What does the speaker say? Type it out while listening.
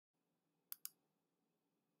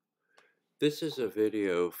This is a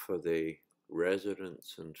video for the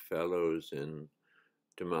residents and fellows in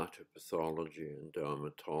dermatopathology and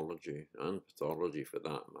dermatology, and pathology for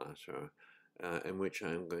that matter, in which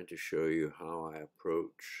I'm going to show you how I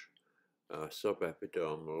approach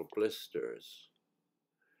subepidermal blisters.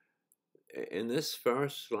 In this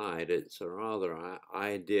first slide, it's a rather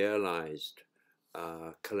idealized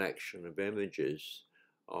collection of images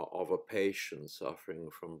of a patient suffering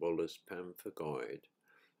from bullous pemphigoid.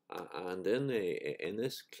 And in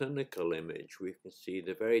this clinical image, we can see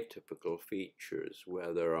the very typical features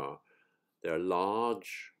where they're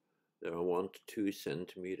large, there are 1 to 2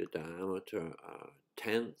 centimeter diameter,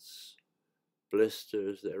 tense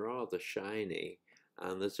blisters, they're rather shiny,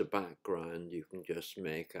 and there's a background you can just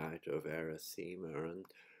make out of erythema. And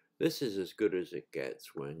this is as good as it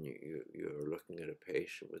gets when you're looking at a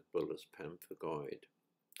patient with bullous pemphigoid.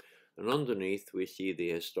 And underneath we see the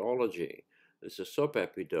histology. There's a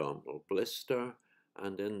subepidermal blister,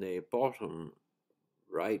 and in the bottom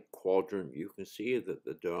right quadrant you can see that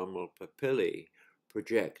the dermal papillae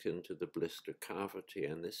project into the blister cavity,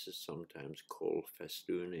 and this is sometimes called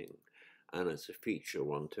festooning, and it's a feature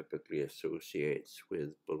one typically associates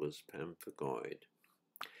with bullous pemphigoid.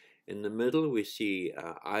 In the middle we see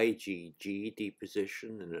IgG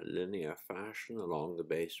deposition in a linear fashion along the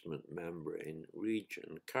basement membrane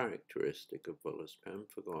region, characteristic of bullous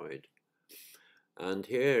pemphigoid. And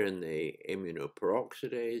here in the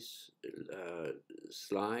immunoperoxidase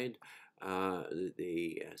slide,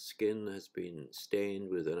 the skin has been stained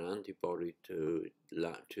with an antibody to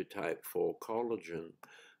type 4 collagen,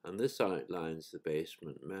 and this outlines the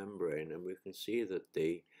basement membrane, and we can see that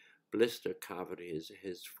the blister cavity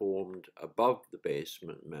is formed above the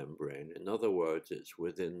basement membrane. In other words, it's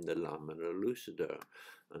within the lamina lucida,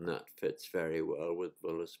 and that fits very well with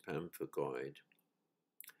bullous pemphigoid.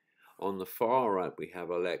 On the far right we have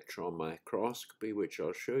electron microscopy, which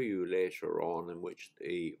I'll show you later on, in which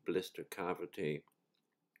the blister cavity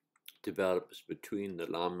develops between the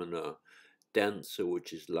lamina densa,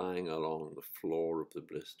 which is lying along the floor of the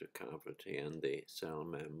blister cavity, and the cell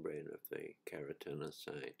membrane of the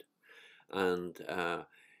keratinocyte. And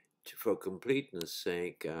for completeness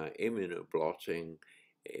sake, immunoblotting,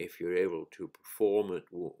 if you're able to perform it,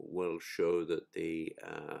 will show that the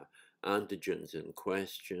antigens in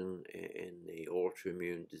question in the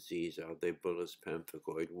autoimmune disease are the bullous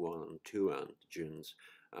pemphigoid 1 and 2 antigens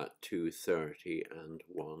at 230 and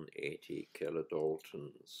 180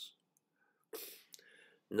 kilodaltons.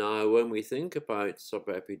 Now, when we think about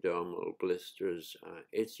subepidermal blisters,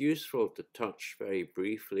 it's useful to touch very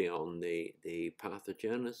briefly on the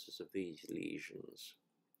pathogenesis of these lesions.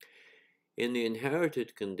 In the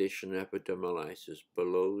inherited condition epidermolysis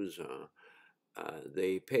bullosa,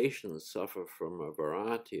 the patients suffer from a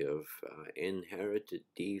variety of inherited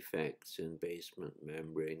defects in basement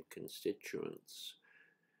membrane constituents.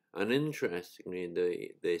 And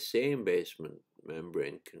interestingly, the same basement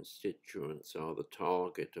membrane constituents are the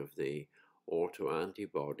target of the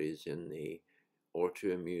autoantibodies in the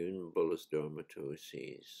autoimmune bullous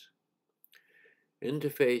dermatoses.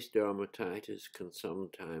 Interface dermatitis can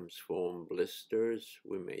sometimes form blisters.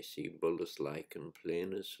 We may see bullous lichen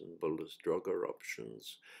planus and bullous drug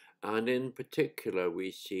eruptions, and in particular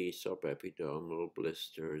we see subepidermal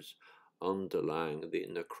blisters underlying the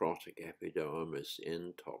necrotic epidermis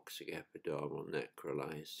in toxic epidermal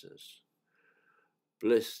necrolysis.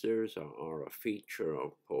 Blisters are a feature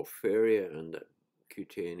of porphyria and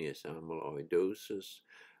cutaneous amyloidosis,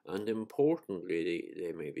 and importantly,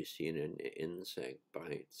 they may be seen in insect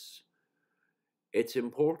bites. It's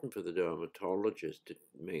important for the dermatologist to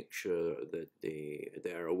make sure that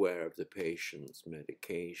they're aware of the patient's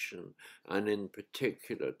medication, and in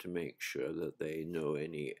particular to make sure that they know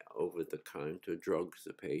any over-the-counter drugs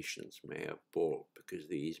the patients may have bought, because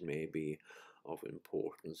these may be of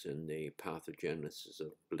importance in the pathogenesis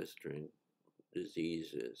of blistering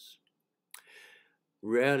diseases.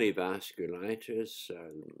 Rarely vasculitis,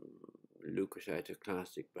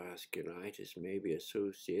 leukocytoclastic vasculitis may be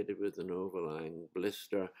associated with an overlying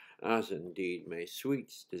blister, as indeed may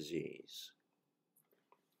Sweet's disease.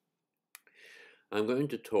 I'm going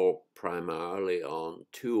to talk primarily on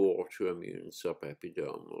 2 autoimmune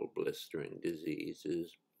subepidermal blistering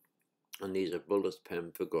diseases, and these are bullous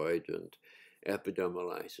pemphigoid and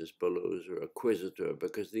epidermolysis bullosa acquisita,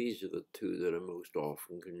 because these are the 2 that are most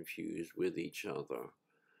often confused with each other.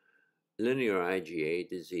 Linear IgA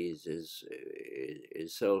disease is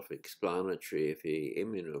self-explanatory. If the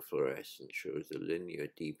immunofluorescence shows a linear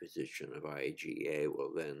deposition of IgA,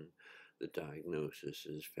 well then the diagnosis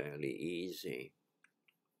is fairly easy.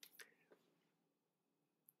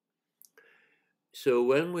 So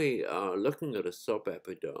when we are looking at a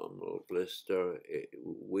subepidermal blister,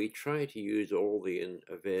 we try to use all the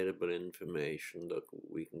available information that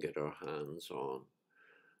we can get our hands on.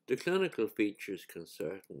 The clinical features can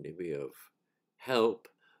certainly be of help,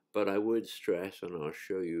 but I would stress, and I'll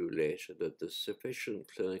show you later, that there's sufficient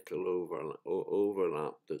clinical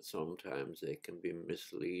overlap that sometimes they can be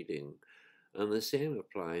misleading, and the same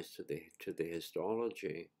applies to the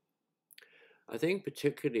histology. I think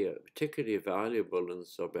particularly valuable in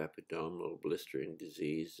subepidermal blistering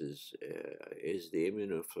diseases is the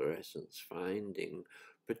immunofluorescence finding,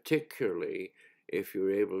 particularly if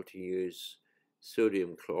you're able to use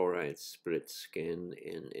sodium chloride split skin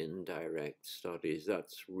in indirect studies.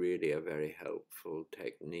 That's really a very helpful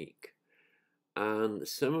technique. And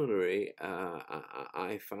similarly,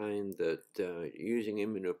 I find that using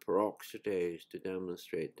immunoperoxidase to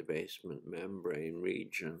demonstrate the basement membrane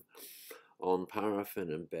region on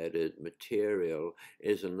paraffin-embedded material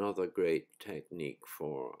is another great technique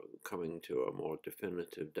for coming to a more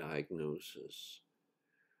definitive diagnosis.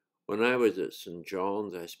 When I was at St.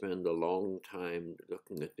 John's, I spent a long time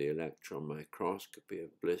looking at the electron microscopy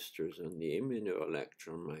of blisters and the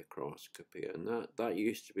immunoelectron microscopy, and that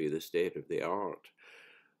used to be the state of the art.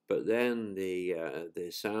 But then the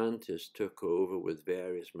scientists took over with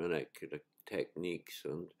various molecular techniques,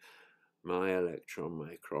 and my electron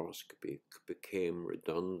microscopy became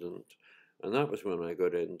redundant. And that was when I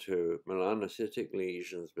got into melanocytic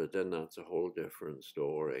lesions, but then that's a whole different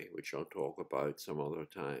story, which I'll talk about some other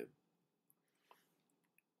time.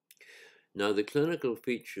 Now, the clinical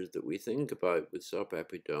features that we think about with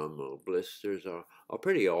subepidermal blisters are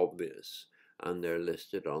pretty obvious, and they're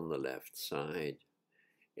listed on the left side.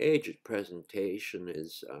 Age at presentation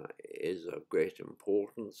is of great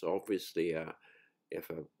importance. Obviously, if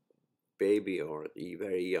a baby or a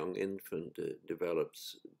very young infant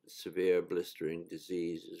develops severe blistering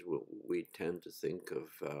diseases, we tend to think of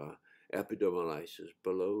epidermolysis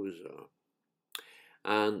bullosa.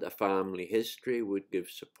 And a family history would give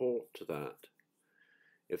support to that.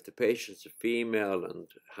 If the patient's a female and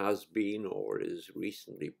has been or is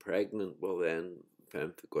recently pregnant, well then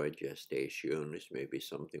pemphigoid gestationis may be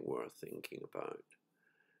something worth thinking about.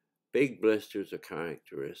 Big blisters are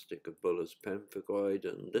characteristic of bullous pemphigoid,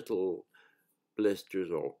 and little blisters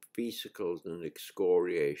or vesicles and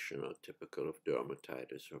excoriation are typical of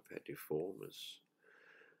dermatitis herpetiformis.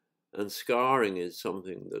 And scarring is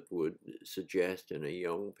something that would suggest in a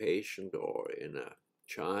young patient or in a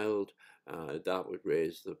child that would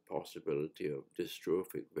raise the possibility of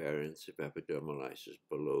dystrophic variants of epidermolysis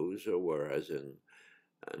bullosa, whereas in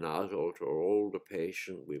an adult or older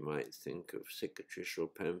patient we might think of cicatricial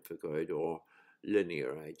pemphigoid or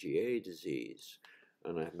linear IgA disease.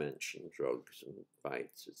 And I've mentioned drugs and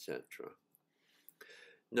bites, etc.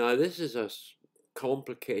 Now, this is a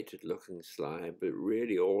complicated looking slide, but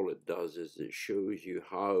really all it does is it shows you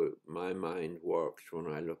how my mind works when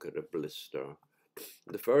I look at a blister.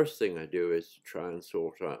 The first thing I do is to try and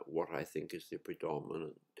sort out what I think is the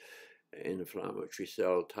predominant inflammatory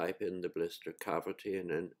cell type in the blister cavity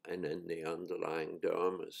and in the underlying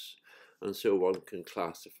dermis. And so one can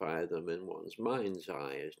classify them in one's mind's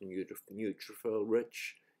eye as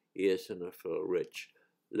neutrophil-rich, eosinophil-rich,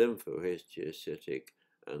 lymphohistiocytic,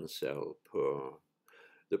 and cell-poor.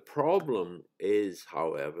 The problem is,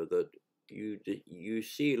 however, that you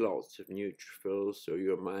see lots of neutrophils, so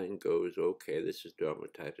your mind goes, okay, this is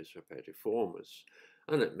dermatitis herpetiformis,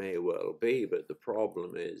 and it may well be, but the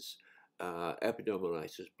problem is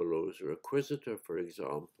epidermolysis bullosa acquisita, for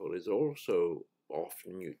example, is also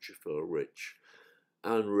often neutrophil rich,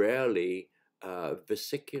 and rarely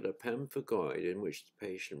vesicular pemphigoid, in which the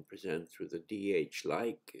patient presents with a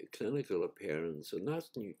DH-like clinical appearance, and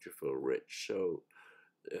that's neutrophil rich, so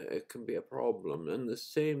it can be a problem. And the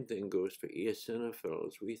same thing goes for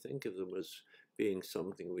eosinophils. We think of them as being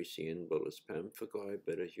something we see in bullous pemphigoid,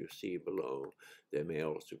 but as you see below, there may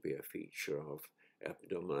also be a feature of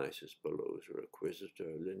epidermolysis bullosa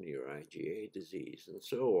acquisita, linear IgA disease, and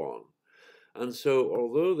so on. And so,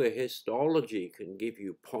 although the histology can give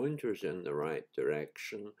you pointers in the right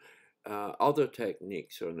direction, other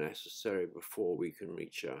techniques are necessary before we can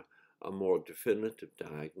reach a more definitive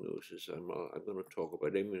diagnosis. I'm going to talk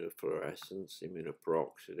about immunofluorescence,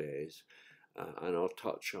 immunoperoxidase, and I'll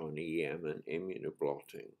touch on EM and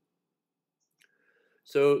immunoblotting.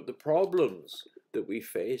 So the problems that we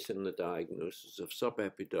face in the diagnosis of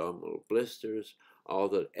subepidermal blisters are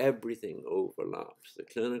that everything overlaps. The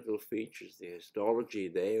clinical features, the histology,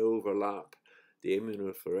 they overlap. The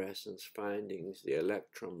immunofluorescence findings, the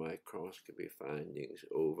electron microscopy findings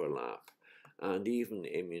overlap. and even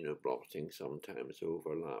immunoblotting sometimes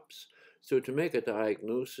overlaps. So to make a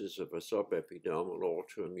diagnosis of a subepidermal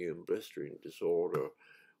autoimmune blistering disorder,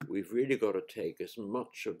 we've really got to take as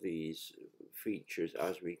much of these features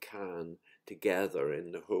as we can together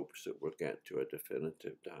in the hopes that we'll get to a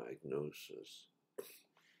definitive diagnosis.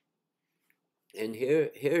 And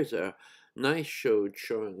here's a nice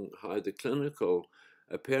showing how the clinical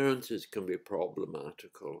appearances can be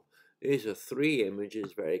problematical. These are 3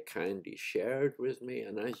 images very kindly shared with me,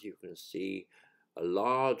 and as you can see, a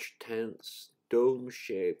large, tense,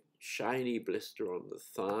 dome-shaped, shiny blister on the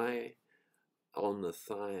thigh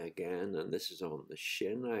again, and this is on the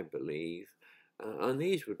shin, I believe. And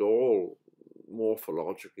these would all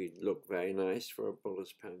morphologically look very nice for a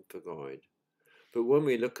bullous pemphigoid. But when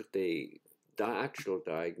we look at the actual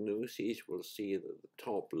diagnoses, we'll see that the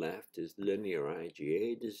top left is linear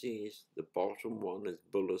IgA disease, the bottom one is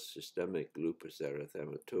bullous systemic lupus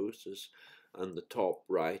erythematosus, and the top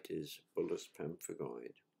right is bullous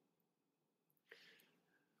pemphigoid.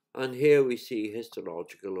 And here we see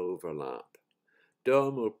histological overlap.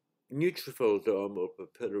 Neutrophil dermal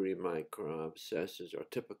papillary microabscesses are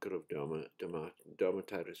typical of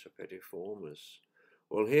dermatitis herpetiformis.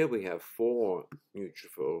 Well, here we have 4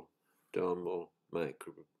 neutrophil dermal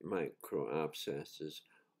microabscesses.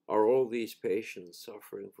 Are all these patients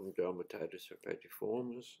suffering from dermatitis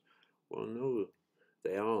herpetiformis? Well, no,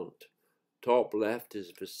 they aren't. Top left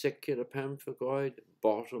is vesicular pemphigoid,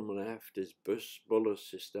 bottom left is bullous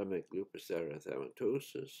systemic lupus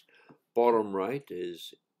erythematosus, bottom right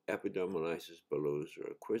is Epidermolysis bullosa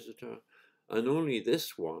acquisita, and only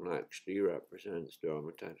this one actually represents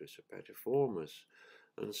dermatitis herpetiformis.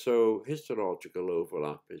 And so histological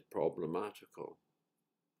overlap is problematical.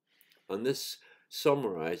 And this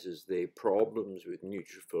summarizes the problems with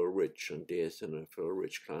neutrophil-rich and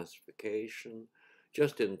eosinophil-rich classification.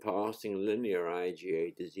 Just in passing, linear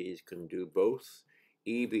IgA disease can do both,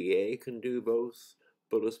 EBA can do both,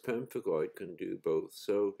 bullous pemphigoid can do both.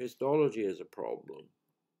 So histology is a problem.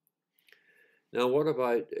 Now, what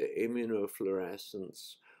about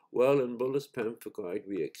immunofluorescence? Well, in bullous pemphigoid,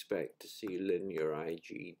 we expect to see linear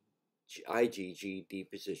IgG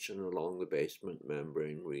deposition along the basement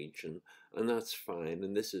membrane region, and that's fine.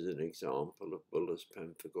 And this is an example of bullous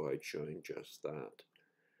pemphigoid showing just that.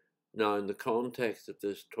 Now, in the context of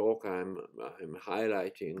this talk, I'm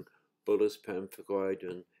highlighting bullous pemphigoid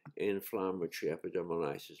and inflammatory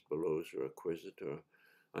epidermolysis bullosa acquisita.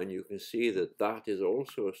 And you can see that that is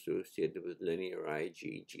also associated with linear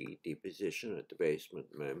IgG deposition at the basement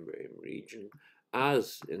membrane region,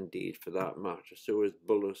 as indeed, for that matter, so is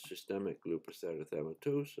bullous systemic lupus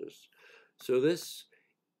erythematosus. So this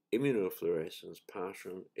immunofluorescence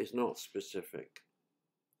pattern is not specific.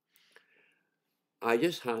 I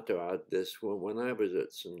just had to add this one. When I was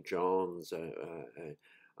at St. John's,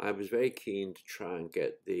 I was very keen to try and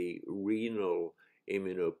get the renal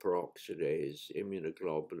immunoperoxidase,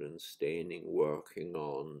 immunoglobulin staining working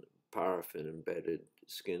on paraffin-embedded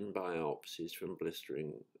skin biopsies from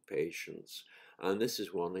blistering patients. And this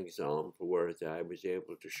is one example where I was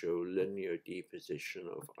able to show linear deposition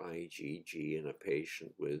of IgG in a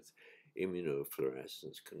patient with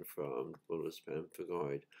immunofluorescence-confirmed bullous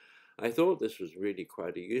pemphigoid. I thought this was really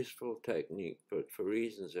quite a useful technique, but for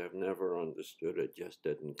reasons I've never understood, it just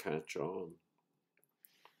didn't catch on.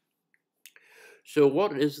 So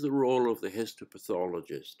what is the role of the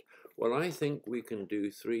histopathologist? Well, I think we can do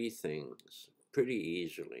 3 things pretty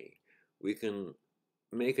easily. We can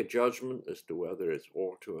make a judgment as to whether it's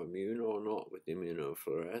autoimmune or not with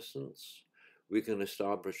immunofluorescence. We can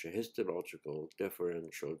establish a histological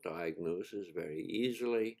differential diagnosis very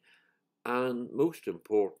easily. And most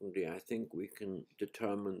importantly, I think we can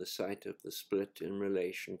determine the site of the split in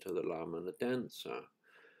relation to the lamina densa.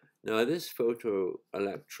 Now, this photo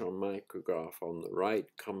electron micrograph on the right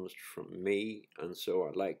comes from me, and so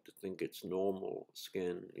I'd like to think it's normal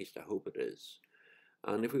skin, at least I hope it is.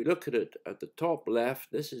 And if we look at it at the top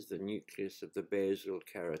left, this is the nucleus of the basal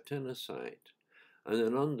keratinocyte. And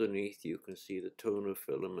then underneath you can see the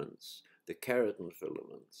tonofilaments, the keratin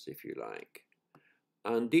filaments, if you like.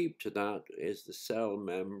 And deep to that is the cell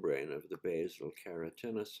membrane of the basal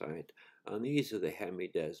keratinocyte, and these are the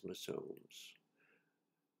hemidesmosomes.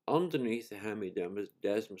 Underneath the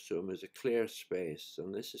hemidesmosome is a clear space,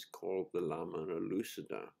 and this is called the lamina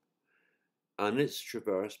lucida. And it's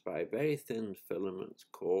traversed by very thin filaments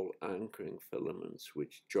called anchoring filaments,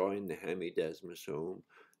 which join the hemidesmosome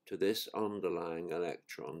to this underlying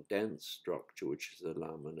electron dense structure, which is the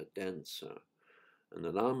lamina densa. And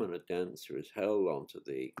the lamina densa is held onto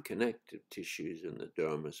the connective tissues in the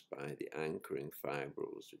dermis by the anchoring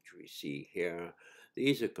fibrils, which we see here.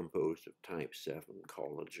 These are composed of type 7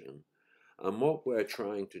 collagen. And what we're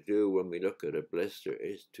trying to do when we look at a blister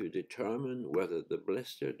is to determine whether the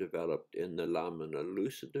blister developed in the lamina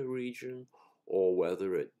lucida region or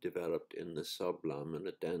whether it developed in the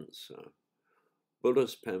sublamina densa.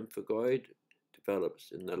 Bullous pemphigoid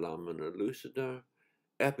develops in the lamina lucida.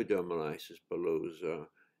 Epidermolysis bullosa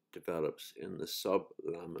develops in the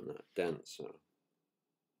sublamina densa.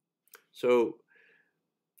 So,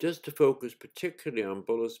 just to focus particularly on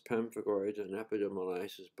bullous pemphigoid and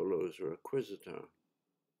epidermolysis bullosa acquisita.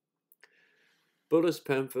 Bullous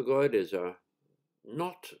pemphigoid is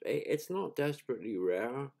it's not desperately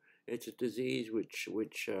rare. It's a disease which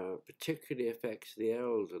particularly affects the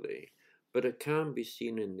elderly, but it can be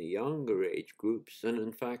seen in the younger age groups, and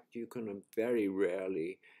in fact you can very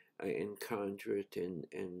rarely encounter it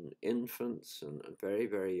in infants and very,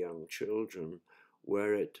 very young children,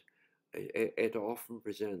 where it often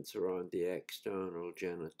presents around the external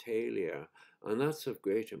genitalia, and that's of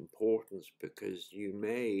great importance because you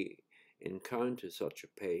may encounter such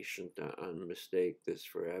a patient and mistake this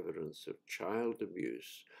for evidence of child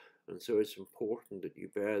abuse. And so it's important that you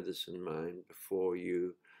bear this in mind before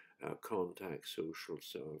you contact social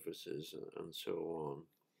services and so on.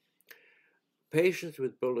 Patients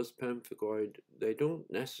with bullous pemphigoid, they don't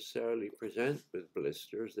necessarily present with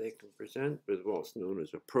blisters. They can present with what's known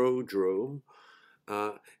as a prodrome,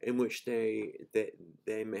 in which they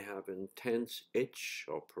may have intense itch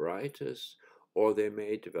or pruritus, or they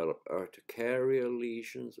may develop urticarial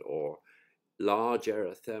lesions or large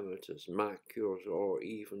erythematous macules or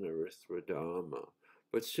even erythroderma.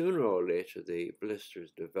 But sooner or later the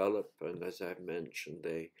blisters develop, and as I've mentioned,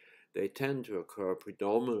 they tend to occur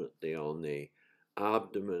predominantly on the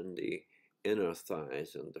abdomen, the inner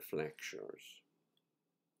thighs, and the flexures.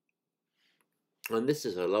 And this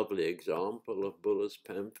is a lovely example of bullous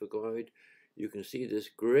pemphigoid. You can see this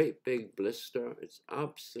great big blister. It's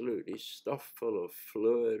absolutely stuffed full of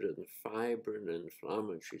fluid and fiber and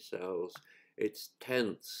inflammatory cells. It's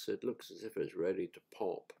tense. It looks as if it's ready to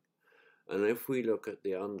pop. And if we look at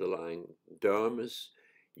the underlying dermis,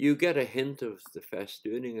 you get a hint of the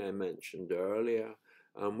festooning I mentioned earlier.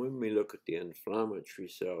 And when we look at the inflammatory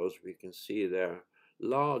cells, we can see there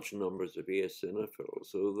large numbers of eosinophils,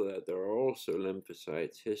 so that there are also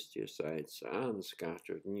lymphocytes, histiocytes, and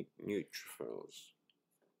scattered neutrophils.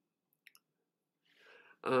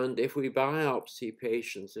 And if we biopsy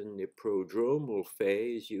patients in the prodromal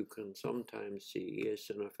phase, you can sometimes see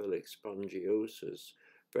eosinophilic spongiosis,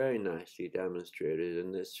 very nicely demonstrated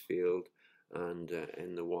in this field and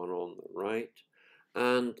in the one on the right.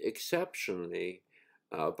 And exceptionally,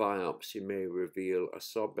 biopsy may reveal a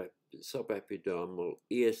subepidermal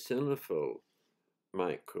eosinophil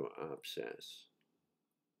microabscess.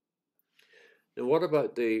 Now, what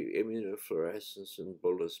about the immunofluorescence in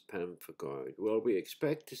bullous pemphigoid? Well, we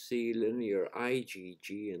expect to see linear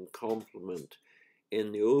IgG and complement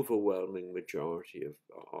in the overwhelming majority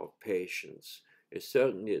of patients. It's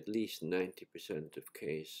certainly at least 90% of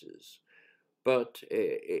cases. But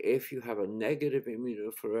if you have a negative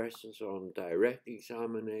immunofluorescence on direct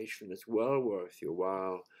examination, it's well worth your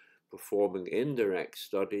while performing indirect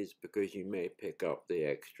studies because you may pick up the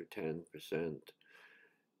extra 10%.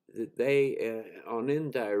 On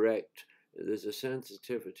indirect, there's a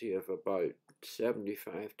sensitivity of about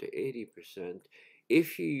 75 to 80%.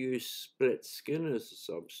 If you use split skin as a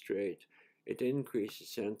substrate, it increases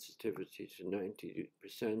sensitivity to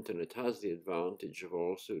 90%, and it has the advantage of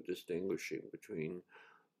also distinguishing between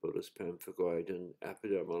bullous pemphigoid and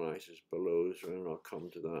epidermolysis bullosa, and I'll come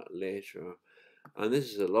to that later. And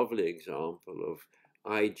this is a lovely example of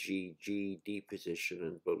IgG deposition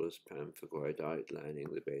in bullous pemphigoid outlining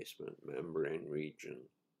the basement membrane region.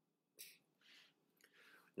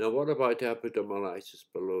 Now, what about epidermolysis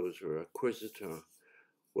bullosa acquisita?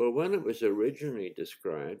 Well, when it was originally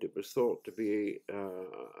described, it was thought to be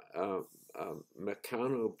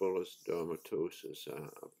mechanobullous dermatosis,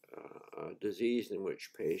 a disease in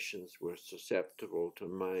which patients were susceptible to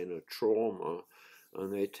minor trauma,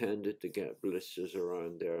 and they tended to get blisters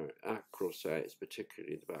around their acral sites,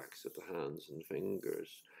 particularly the backs of the hands and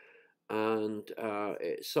fingers. And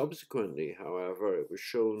subsequently, however, it was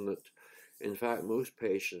shown that in fact, most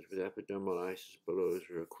patients with epidermolysis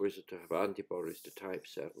bullosa acquisita have antibodies to type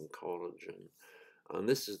 7 collagen, and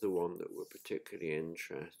this is the one that we're particularly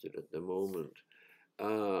interested in at the moment.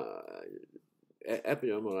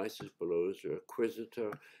 Epidermolysis bullosa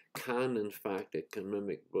acquisita can, in fact, it can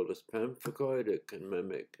mimic bullous pemphigoid, it can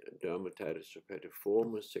mimic dermatitis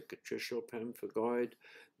herpetiformis, cicatricial pemphigoid.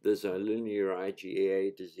 There's a linear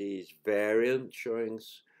IgA disease variant showing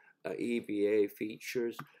EBA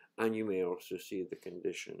features, and you may also see the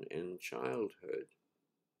condition in childhood.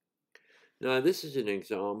 Now, this is an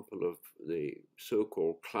example of the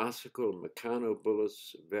so-called classical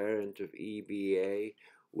mechanobullous variant of EBA,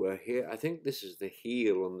 where here, I think this is the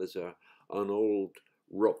heel, and there's an old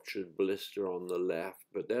ruptured blister on the left,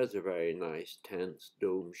 but there's a very nice tense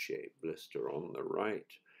dome-shaped blister on the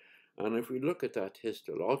right. And if we look at that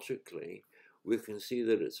histologically, we can see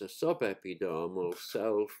that it's a subepidermal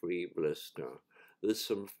cell-free blister. There's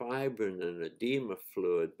some fibrin and edema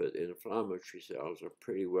fluid, but inflammatory cells are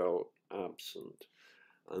pretty well absent.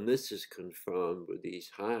 And this is confirmed with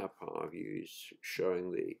these higher power views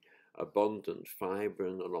showing the abundant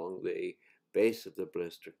fibrin along the base of the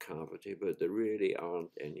blister cavity, but there really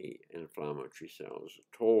aren't any inflammatory cells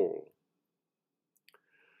at all.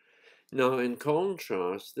 Now, in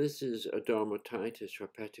contrast, this is a dermatitis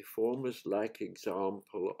herpetiformis-like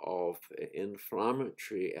example of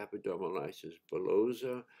inflammatory epidermolysis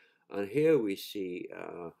bullosa, and here we see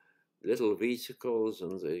little vesicles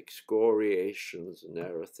and the excoriations and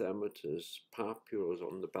erythematous papules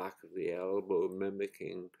on the back of the elbow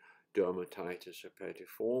mimicking dermatitis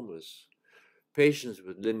herpetiformis. Patients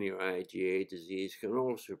with linear IgA disease can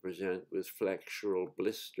also present with flexural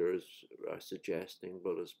blisters suggesting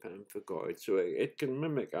bullous pemphigoid, so it can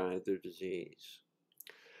mimic either disease.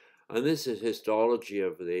 And this is histology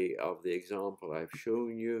of the example I've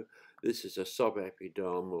shown you. This is a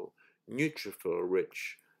subepidermal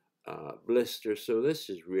neutrophil-rich blister, so this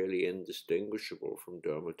is really indistinguishable from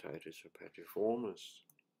dermatitis herpetiformis.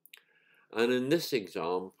 And in this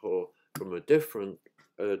example, from a different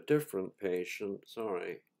patient,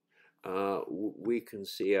 we can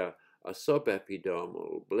see a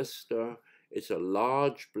subepidermal blister. It's a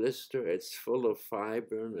large blister, it's full of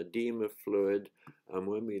fibrin, edema fluid, and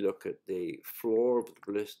when we look at the floor of the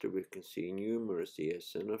blister, we can see numerous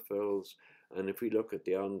eosinophils, and if we look at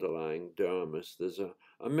the underlying dermis, there's a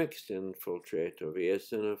mixed infiltrate of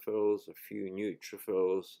eosinophils, a few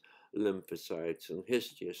neutrophils, lymphocytes, and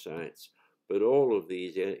histiocytes, but all of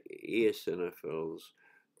these eosinophils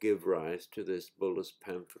give rise to this bullous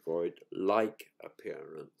pemphigoid-like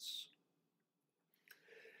appearance.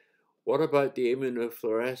 What about the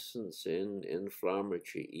immunofluorescence in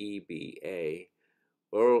inflammatory EBA?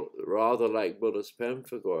 Well, rather like bullous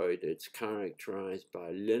pemphigoid, it's characterized by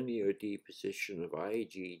linear deposition of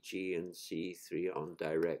IgG and C3 on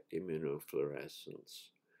direct immunofluorescence.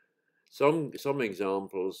 Some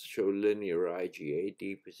examples show linear IgA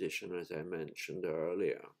deposition, as I mentioned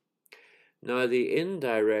earlier. Now, the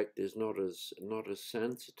indirect is not as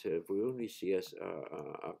sensitive. We only see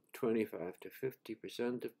 25 to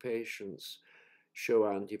 50% of patients show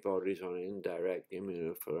antibodies on indirect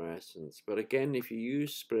immunofluorescence. But again, if you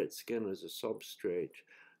use split skin as a substrate,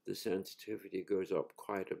 the sensitivity goes up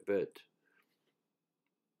quite a bit.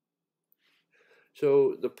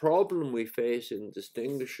 So the problem we face in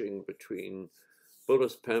distinguishing between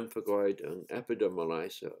bullous pemphigoid and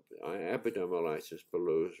epidermolysis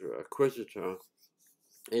bullosa acquisita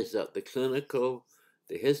is that the clinical,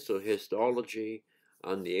 the histology,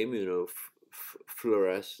 and the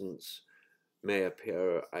immunofluorescence may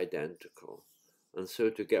appear identical. And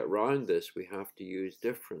so to get around this, we have to use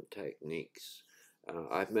different techniques.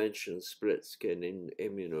 I've mentioned split skin in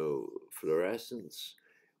immunofluorescence.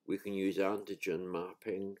 We can use antigen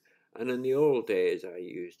mapping. And in the old days, I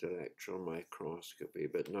used electron microscopy,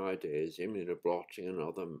 but nowadays immunoblotting and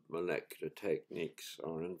other molecular techniques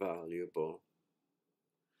are invaluable.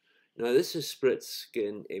 Now, this is split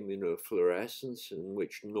skin immunofluorescence, in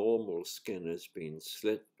which normal skin has been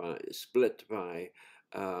split by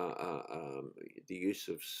the use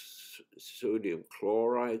of sodium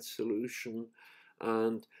chloride solution.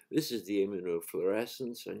 And this is the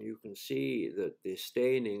immunofluorescence, and you can see that the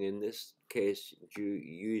staining in this case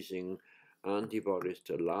using antibodies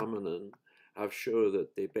to laminin have shown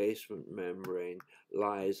that the basement membrane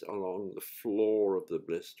lies along the floor of the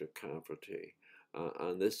blister cavity.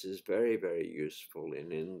 And this is very, very useful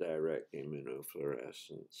in indirect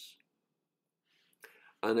immunofluorescence.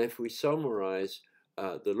 And if we summarize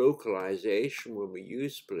the localization when we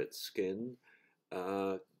use split skin,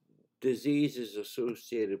 diseases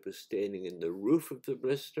associated with staining in the roof of the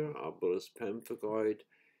blister are bullous pemphigoid,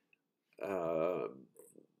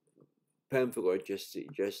 pemphigoid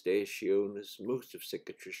gestationis, most of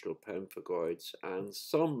cicatricial pemphigoids, and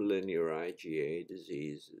some linear IgA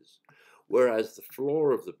diseases. Whereas the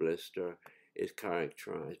floor of the blister is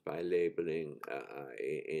characterized by labeling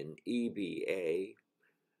in EBA,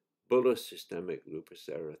 bullous systemic lupus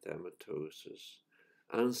erythematosus,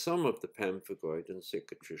 and some of the pemphigoid and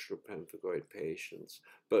cicatricial pemphigoid patients.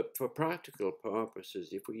 But for practical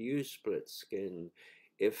purposes, if we use split skin,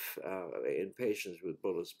 if in patients with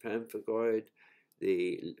bullous pemphigoid,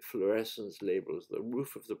 the fluorescence labels the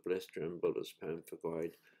roof of the blister in bullous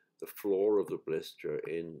pemphigoid, the floor of the blister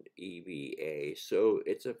in EBA. So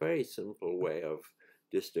it's a very simple way of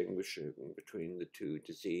distinguishing between the two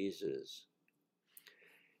diseases.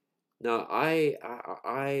 Now, I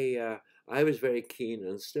was very keen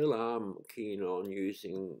and still am keen on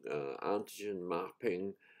using antigen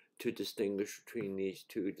mapping to distinguish between these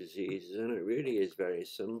two diseases, and it really is very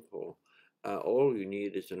simple. All you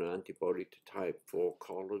need is an antibody to type 4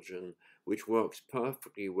 collagen, which works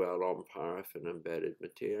perfectly well on paraffin embedded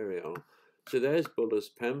material. So there's bullous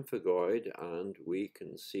pemphigoid, and we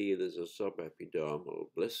can see there's a subepidermal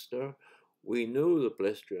blister. We know the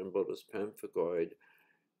blister in bullous pemphigoid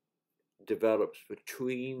develops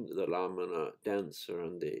between the lamina densa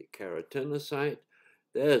and the keratinocyte.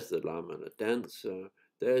 There's the lamina densa,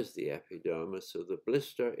 there's the epidermis, so the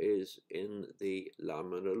blister is in the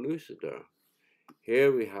lamina lucida.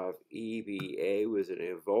 Here we have EBA with an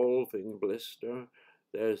evolving blister.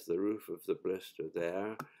 There's the roof of the blister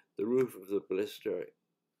there. The roof of the blister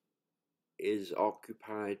is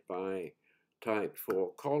occupied by type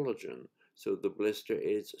 4 collagen, so the blister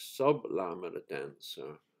is sublamina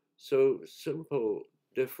densa. So simple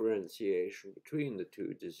differentiation between the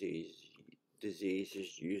two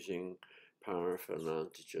diseases using paraffin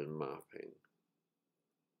antigen mapping.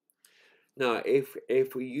 Now,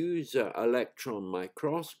 if we use electron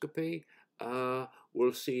microscopy,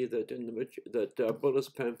 we'll see that bullous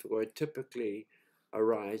pemphigoid typically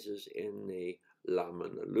arises in the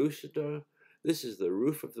lamina lucida. This is the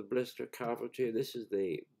roof of the blister cavity. This is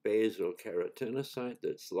the basal keratinocyte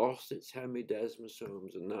that's lost its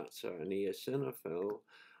hemidesmosomes, and that's an eosinophil.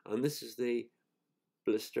 And this is the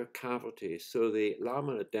blister cavity. So the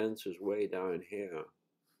lamina densa is way down here.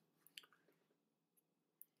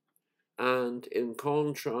 And in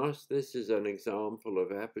contrast, this is an example of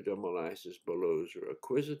Epidermolysis bullosa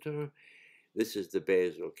acquisita. This is the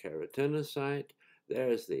basal keratinocyte.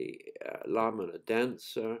 There's the lamina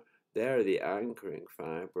densa. There are the anchoring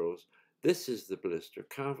fibrils. This is the blister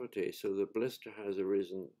cavity. So the blister has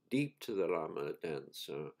arisen deep to the lamina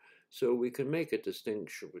densa. So we can make a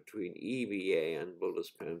distinction between EBA and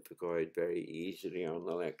bullous pemphigoid very easily on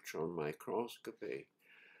electron microscopy.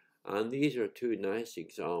 And these are two nice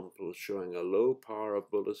examples showing a low power of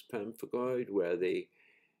bullous pemphigoid where the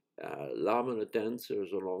lamina densa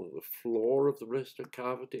is along the floor of the blister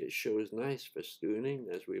cavity. It shows nice festooning,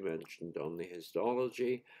 as we mentioned on the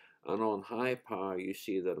histology. And on high power, you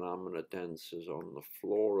see the lamina densa is on the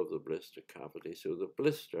floor of the blister cavity. So the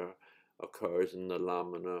blister occurs in the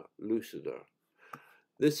lamina lucida.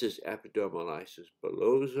 This is Epidermolysis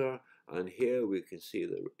bullosa, and here we can see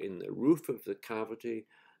that in the roof of the cavity,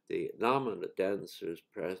 the lamina densa is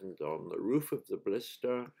present on the roof of the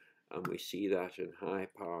blister, and we see that in high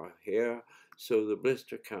power here. So the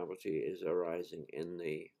blister cavity is arising in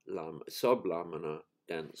the sublamina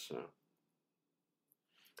densa.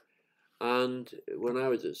 And when I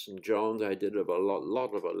was at St. John's, I did a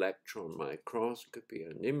lot of electron microscopy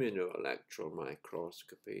and immunoelectron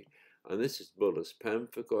microscopy. And this is bullous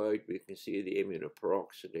pemphigoid. We can see the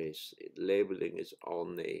immunoperoxidase labeling is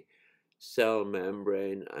on the cell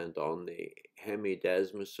membrane and on the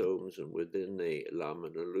hemidesmosomes and within the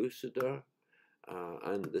lamina lucida.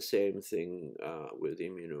 And the same thing with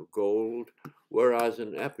immunogold, whereas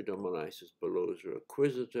in Epidermolysis bullosa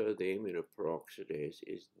acquisita, the immunoperoxidase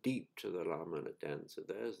is deep to the lamina densa.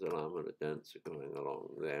 There's the lamina densa going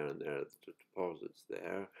along there, and there are the deposits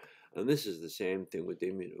there. And this is the same thing with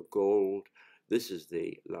immunogold. This is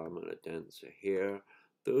the lamina densa here.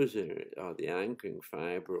 Those are the anchoring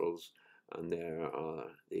fibrils, and there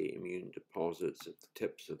are the immune deposits at the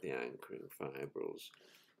tips of the anchoring fibrils.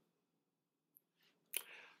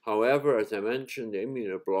 However, as I mentioned,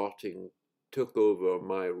 immunoblotting took over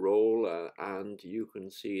my role, and you can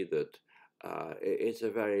see that it's a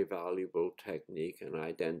very valuable technique in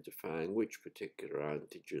identifying which particular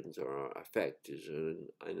antigens are affected in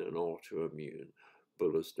an autoimmune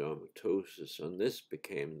bullous dermatosis, and this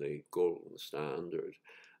became the golden standard.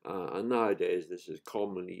 And nowadays, this is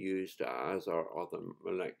commonly used as are other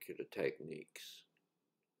molecular techniques.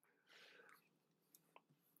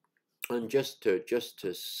 And just to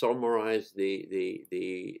summarize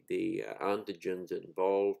the antigens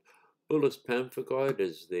involved, Bullous pemphigoid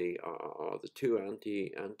is are the two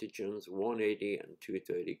antigens, 180 and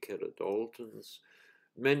 230 kilodaltons.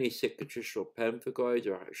 Many cicatricial pemphigoids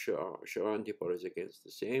show antibodies against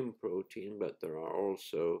the same protein, but there are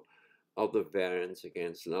also other variants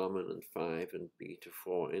against laminin 5 and beta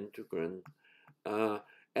 4 integrin.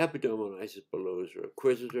 Epidermolysis bullosa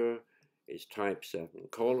acquisita is type 7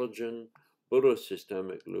 collagen. Bullous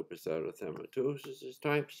systemic lupus erythematosus is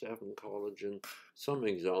type 7 collagen. Some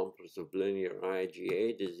examples of linear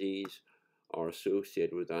IgA disease are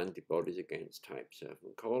associated with antibodies against type 7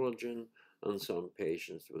 collagen, and some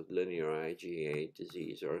patients with linear IgA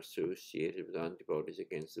disease are associated with antibodies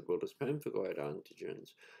against the bullous pemphigoid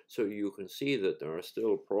antigens. So you can see that there are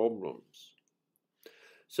still problems.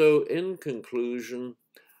 So in conclusion,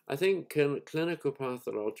 I think clinical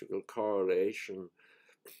pathological correlation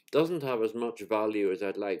doesn't have as much value as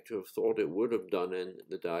I'd like to have thought it would have done in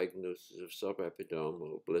the diagnosis of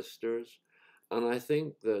subepidermal blisters. And I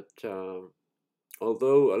think that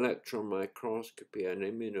although electron microscopy and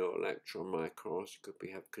immunoelectron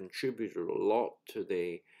microscopy have contributed a lot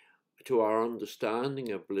to our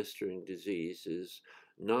understanding of blistering diseases,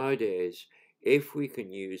 nowadays, if we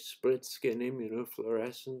can use split skin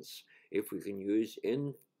immunofluorescence, if we can use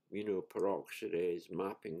immunoperoxidase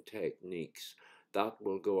mapping techniques, that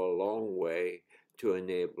will go a long way to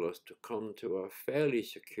enable us to come to a fairly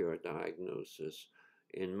secure diagnosis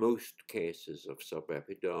in most cases of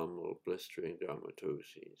subepidermal blistering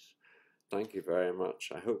dermatoses. Thank you very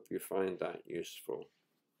much. I hope you find that useful.